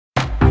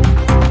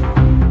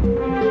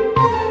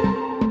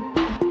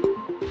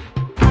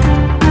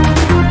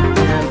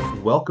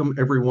welcome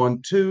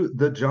everyone to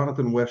the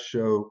Jonathan West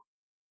Show,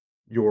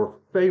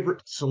 your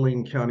favorite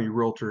Saline County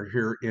Realtor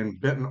here in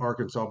Benton,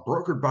 Arkansas,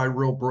 brokered by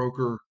Real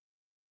Broker,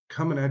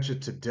 coming at you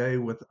today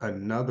with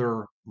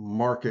another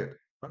market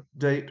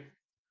update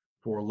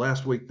for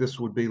last week. This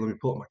would be, let me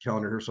pull up my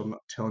calendar here so I'm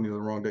not telling you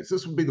the wrong dates.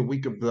 This would be the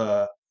week of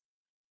the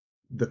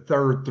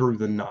 3rd through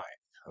the 9th,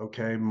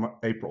 okay?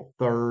 April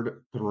 3rd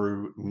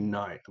through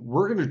 9th.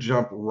 We're going to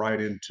jump right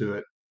into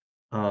it.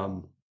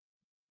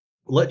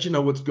 Let you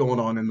know what's going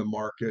on in the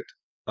market.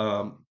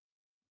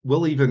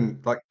 We'll even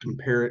like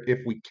compare it if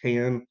we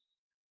can.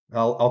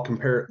 I'll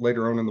compare it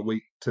later on in the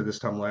week to this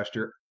time last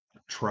year.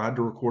 Tried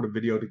to record a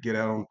video to get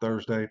out on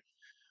Thursday,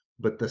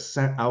 but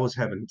I was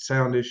having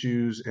sound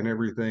issues and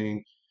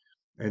everything.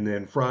 And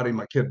then Friday,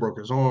 my kid broke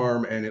his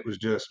arm, and it was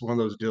just one of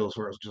those deals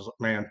where I was just like,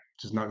 man,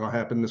 it's just not going to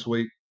happen this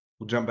week.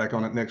 We'll jump back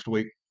on it next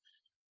week.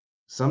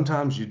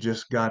 Sometimes you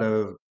just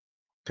gotta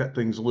cut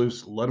things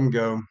loose, let them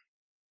go,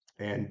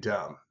 and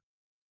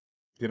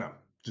you know,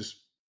 just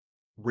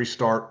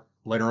restart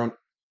later on.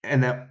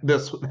 And that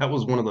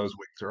was one of those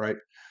weeks, all right?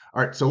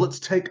 All right, so let's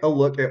take a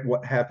look at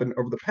what happened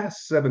over the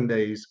past 7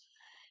 days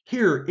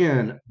here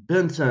in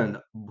Benton,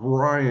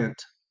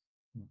 Bryant,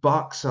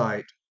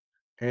 Bauxite,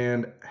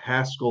 and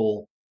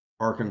Haskell,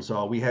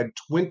 Arkansas. We had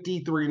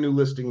 23 new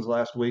listings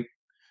last week,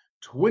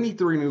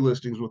 23 new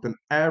listings with an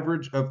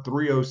average of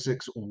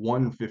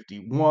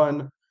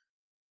 306,151.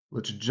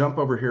 Let's jump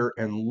over here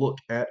and look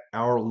at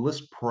our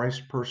list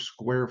price per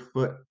square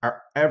foot.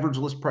 Our average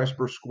list price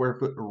per square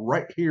foot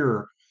right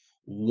here,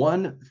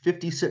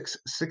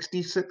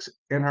 156.66,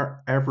 and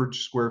our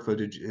average square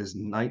footage is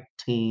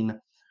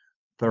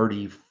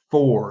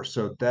 1934.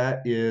 So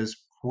that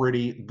is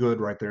pretty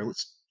good right there.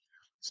 Let's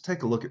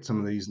take a look at some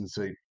of these and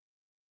see.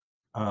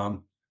 I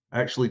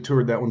actually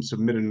toured that one,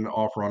 submitted an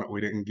offer on it.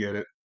 We didn't get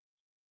it.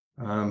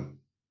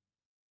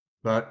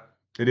 But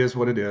it is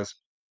what it is.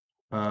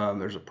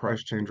 There's a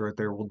price change right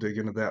there. We'll dig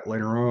into that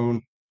later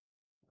on.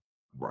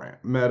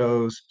 Bryant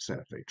Meadows,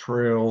 Santa Fe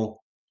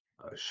Trail,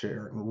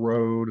 Sharon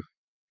Road,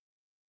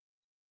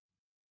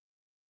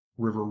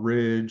 River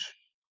Ridge,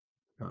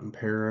 Mountain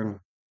Perrin.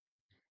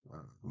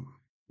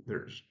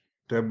 There's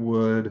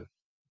Debwood,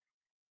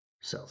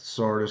 South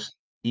Sardis,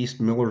 East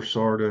Miller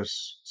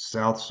Sardis,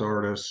 South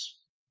Sardis.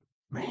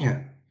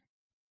 Man,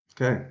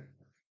 okay.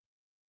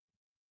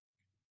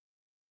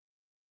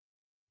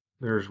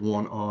 There's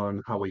one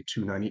on Highway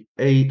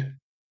 298,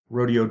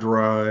 Rodeo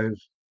Drive,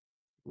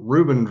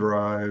 Reuben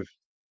Drive,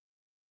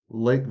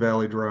 Lake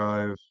Valley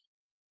Drive,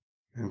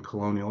 and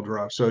Colonial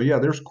Drive. So yeah,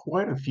 there's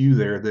quite a few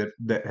there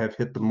that have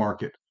hit the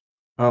market.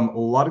 A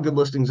lot of good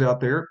listings out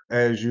there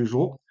as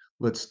usual.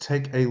 Let's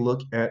take a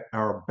look at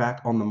our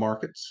back on the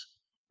markets.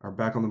 Our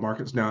back on the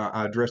markets. Now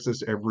I address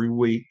this every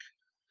week.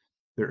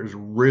 There is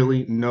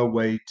really no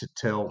way to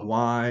tell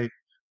why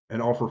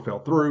an offer fell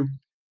through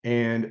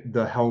and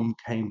the home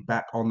came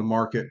back on the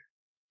market.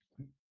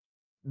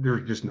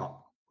 There's just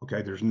not.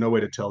 Okay, there's no way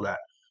to tell that.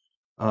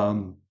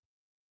 Um,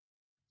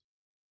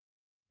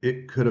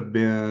 it could have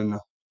been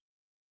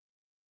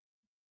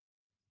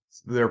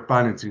their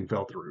financing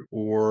fell through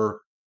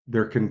or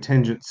their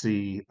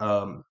contingency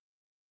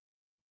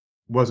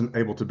wasn't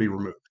able to be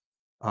removed.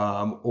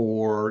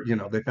 Or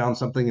they found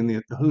something in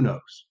the who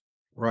knows,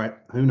 right?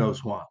 Who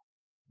knows why?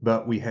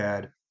 But we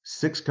had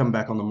 6 come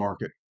back on the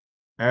market.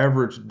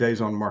 Average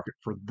days on market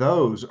for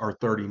those are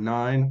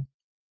 39.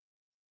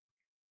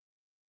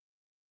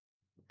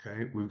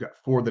 Okay, we've got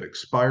 4 that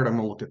expired. I'm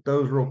gonna look at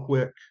those real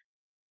quick.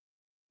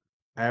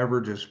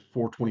 Average is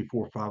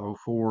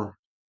 424,504.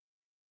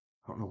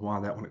 I don't know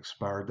why that one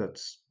expired.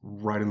 That's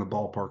right in the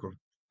ballpark of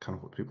kind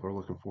of what people are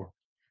looking for.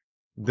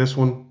 This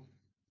one,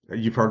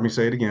 you've heard me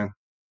say it again.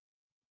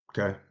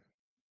 Okay,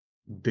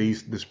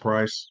 this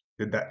price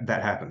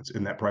that happens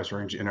in that price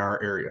range in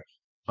our area.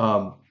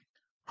 Um,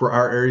 for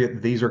our area,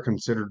 these are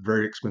considered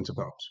very expensive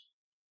homes.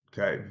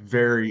 Okay,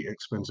 very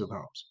expensive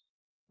homes.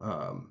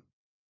 Um,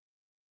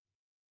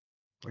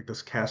 like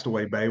this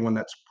Castaway Bay one,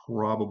 that's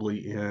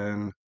probably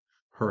in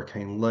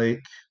Hurricane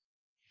Lake.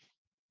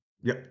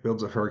 Yep,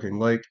 builds at Hurricane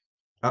Lake,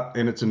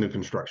 and it's a new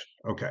construction.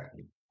 Okay,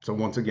 so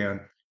once again,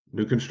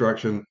 new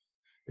construction.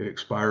 It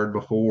expired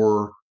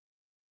before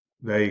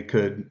they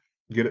could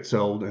get it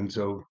sold, and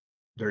so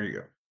there you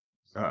go.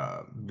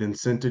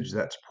 Vincentage,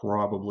 that's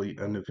probably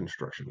a new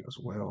construction as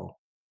well.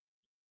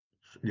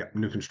 Yeah,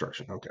 new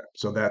construction. Okay,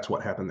 so that's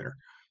what happened there.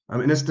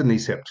 And it's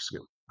Denise Hipkins.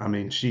 I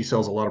mean, she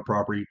sells a lot of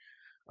property,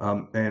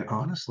 and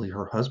honestly,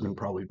 her husband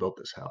probably built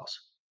this house.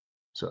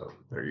 So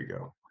there you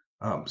go.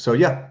 So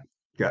yeah,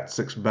 got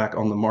 6 back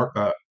on the mark.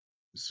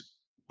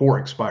 4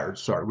 expired.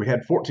 Sorry, we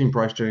had 14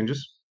 price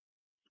changes.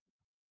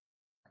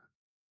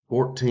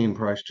 14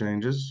 price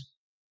changes.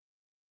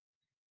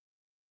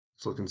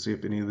 Let's look and see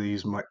if any of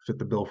these might fit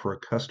the bill for a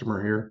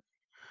customer here.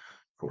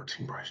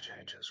 14 price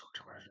changes.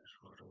 14 price changes.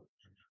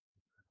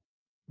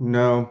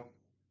 No,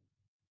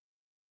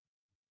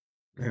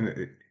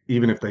 and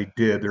even if they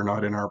did, they're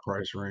not in our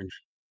price range.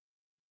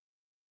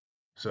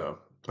 So,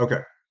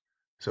 okay.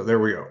 So there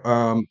we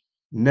go.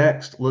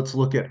 Next, let's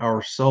look at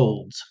our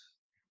solds.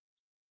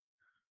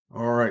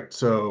 All right,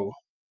 so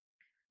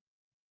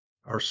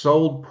our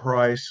sold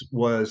price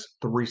was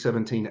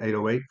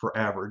 317,808 for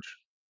average.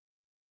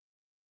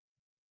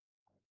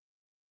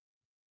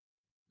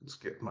 Let's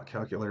get my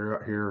calculator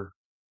out here.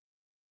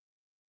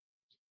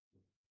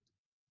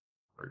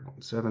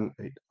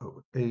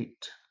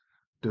 317,808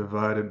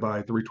 divided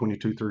by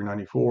 322,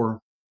 394,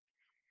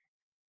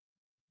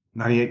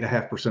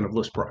 98.5% of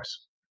list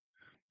price.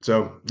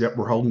 So, yep,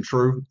 we're holding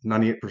true,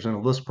 98%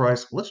 of list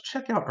price. Let's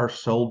check out our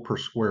sold per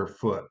square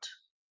foot.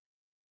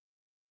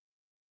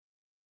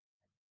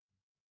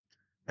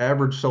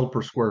 Average sold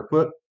per square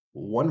foot,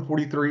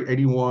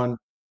 143.81,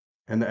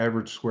 and the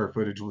average square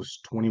footage was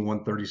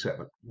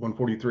 2137.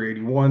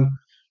 143.81,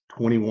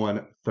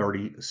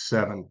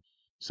 2137.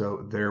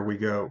 So there we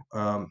go.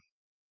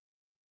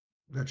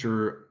 That's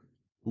your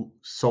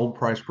sold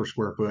price per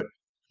square foot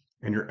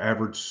and your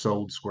average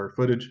sold square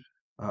footage.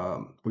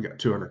 We got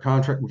 2 under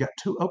contract. We got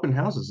 2 open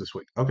houses this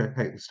week. Okay,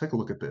 hey, let's take a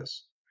look at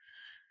this.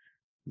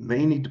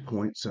 May need to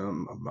point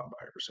some of my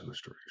buyers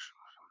illustration.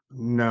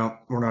 No,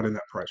 we're not in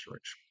that price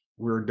range.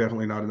 We're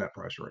definitely not in that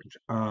price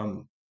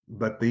range.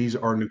 But these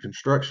are new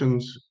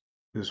constructions.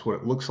 This is what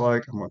it looks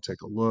like. I'm going to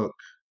take a look.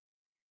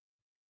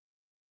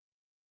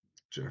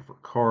 Jennifer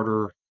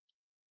Carter,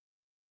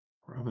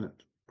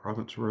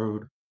 Province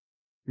Road.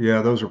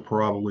 Yeah, those are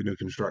probably new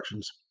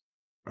constructions.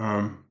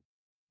 Um,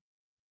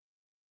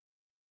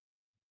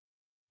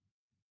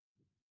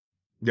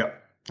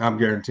 Yep, I'm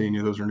guaranteeing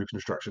you those are new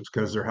constructions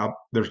because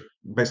they're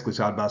basically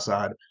side by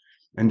side.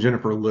 And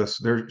Jennifer lists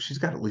there. She's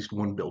got at least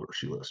one builder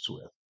she lists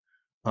with.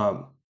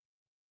 Um,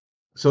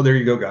 so there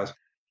you go, guys.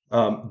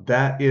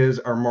 That is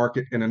our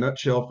market in a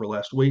nutshell for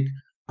last week.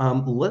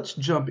 Let's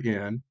jump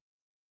in.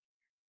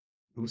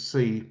 Let's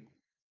see.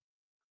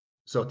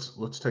 So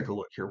let's take a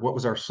look here. What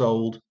was our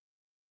sold?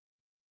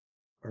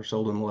 Our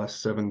sold in the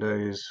last 7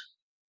 days.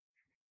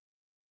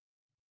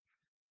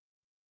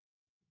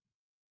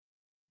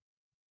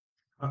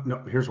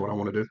 No, here's what I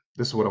want to do.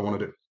 This is what I want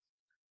to do.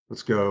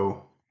 Let's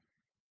go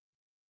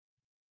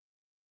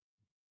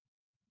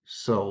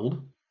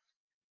sold.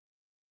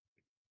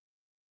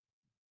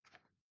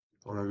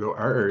 We're gonna go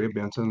our area,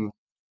 Benton.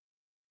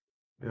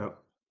 Yep,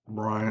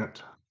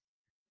 Bryant,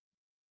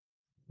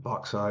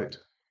 Bauxite,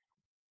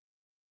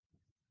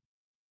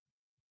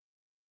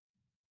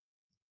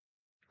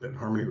 then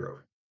Harmony Grove.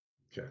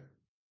 Okay,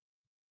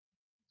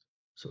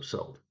 so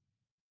sold.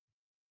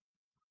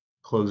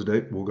 Close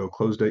date, we'll go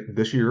close date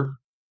this year.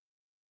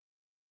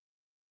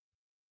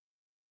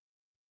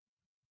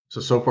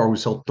 So far we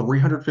sold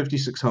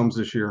 356 homes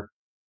this year.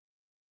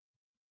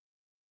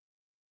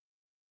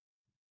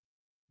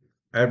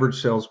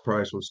 Average sales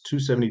price was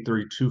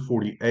 273,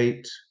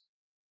 248.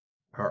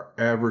 Our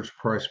average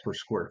price per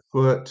square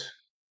foot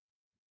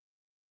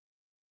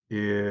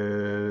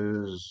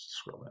is,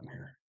 scroll down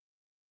here,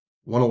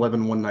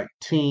 111,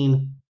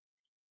 119,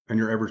 and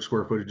your average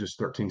square footage is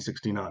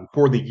 1369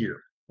 for the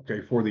year.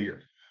 Okay, for the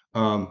year.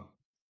 Um,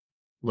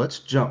 let's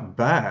jump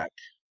back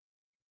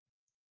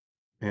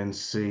and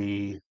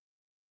see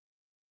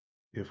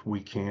if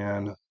we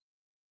can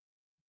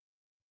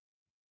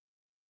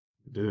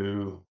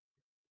do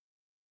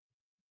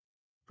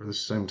for the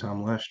same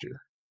time last year.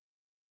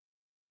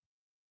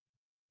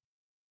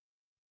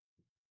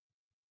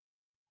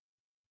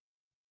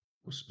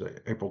 What's the day?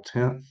 April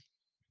 10th?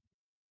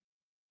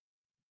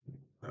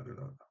 No, no,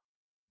 no.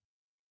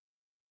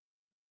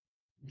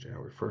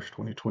 January 1st,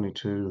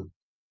 2022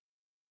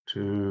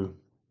 to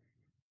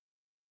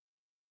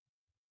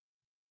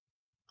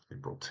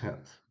April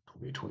 10th,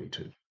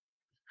 2022.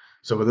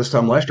 So by this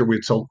time last year, we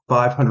had sold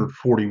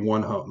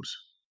 541 homes.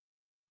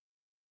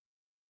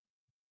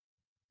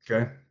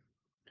 Okay.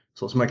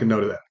 So let's make a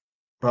note of that.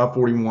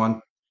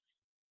 541.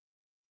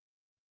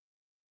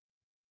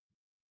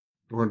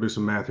 We're going to do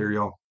some math here,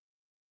 y'all.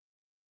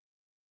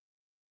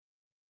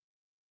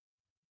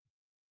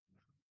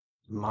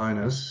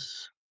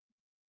 Minus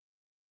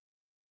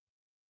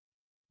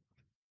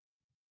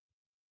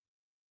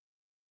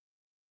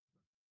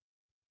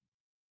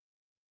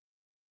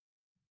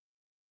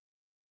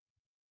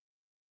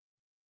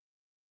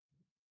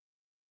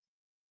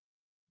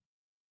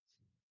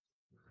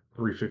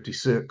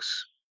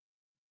 356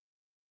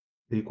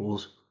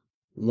 equals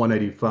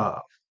 185.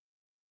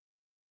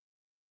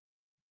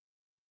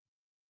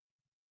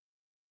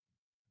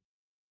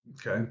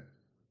 Okay.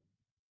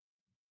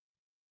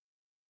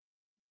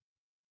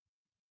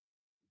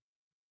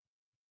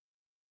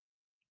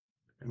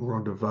 And we're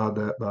going to divide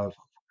that by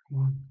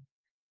 1.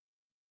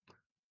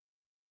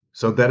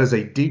 So that is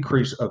a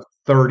decrease of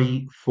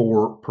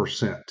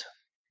 34%.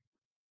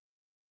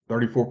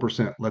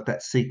 34%. Let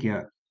that sink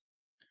in.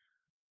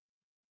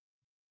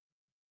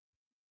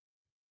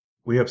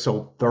 We have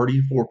sold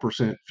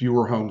 34%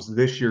 fewer homes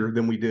this year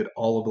than we did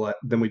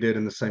than we did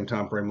in the same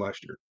time frame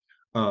last year.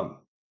 Um,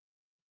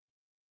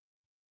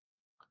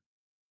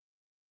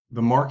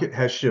 the market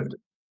has shifted.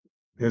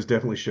 It has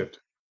definitely shifted.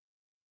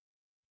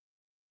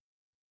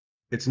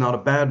 It's not a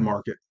bad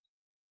market.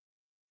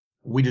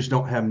 We just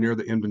don't have near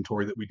the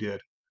inventory that we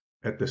did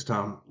at this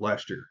time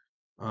last year.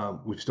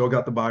 We've still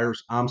got the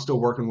buyers. I'm still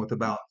working with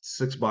about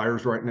 6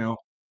 buyers right now.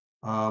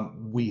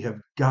 We have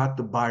got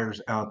the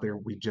buyers out there.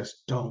 We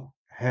just don't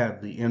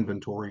have the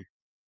inventory.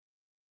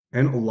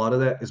 And a lot of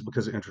that is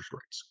because of interest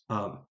rates.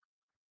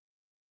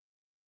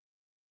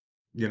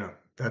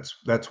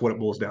 That's what it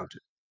boils down to.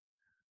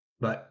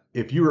 But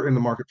if you are in the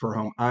market for a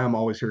home, I am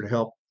always here to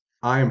help.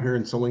 I am here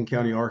in Saline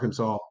County,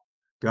 Arkansas.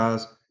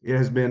 Guys, it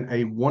has been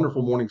a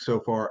wonderful morning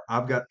so far.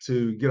 I've got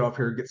to get off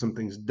here and get some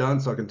things done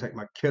so I can take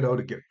my kiddo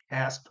to get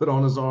cast put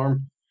on his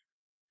arm.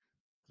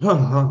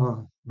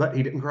 But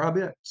he didn't cry a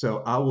bit.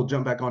 So I will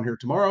jump back on here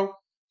tomorrow.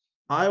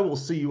 I will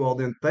see you all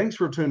then. Thanks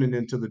for tuning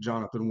into the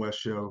Jonathan West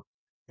Show.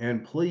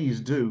 And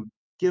please do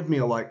give me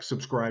a like,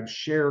 subscribe,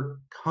 share,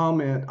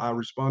 comment. I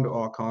respond to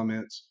all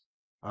comments.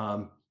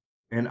 Um,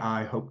 and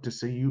I hope to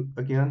see you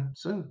again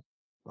soon.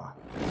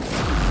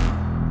 Bye.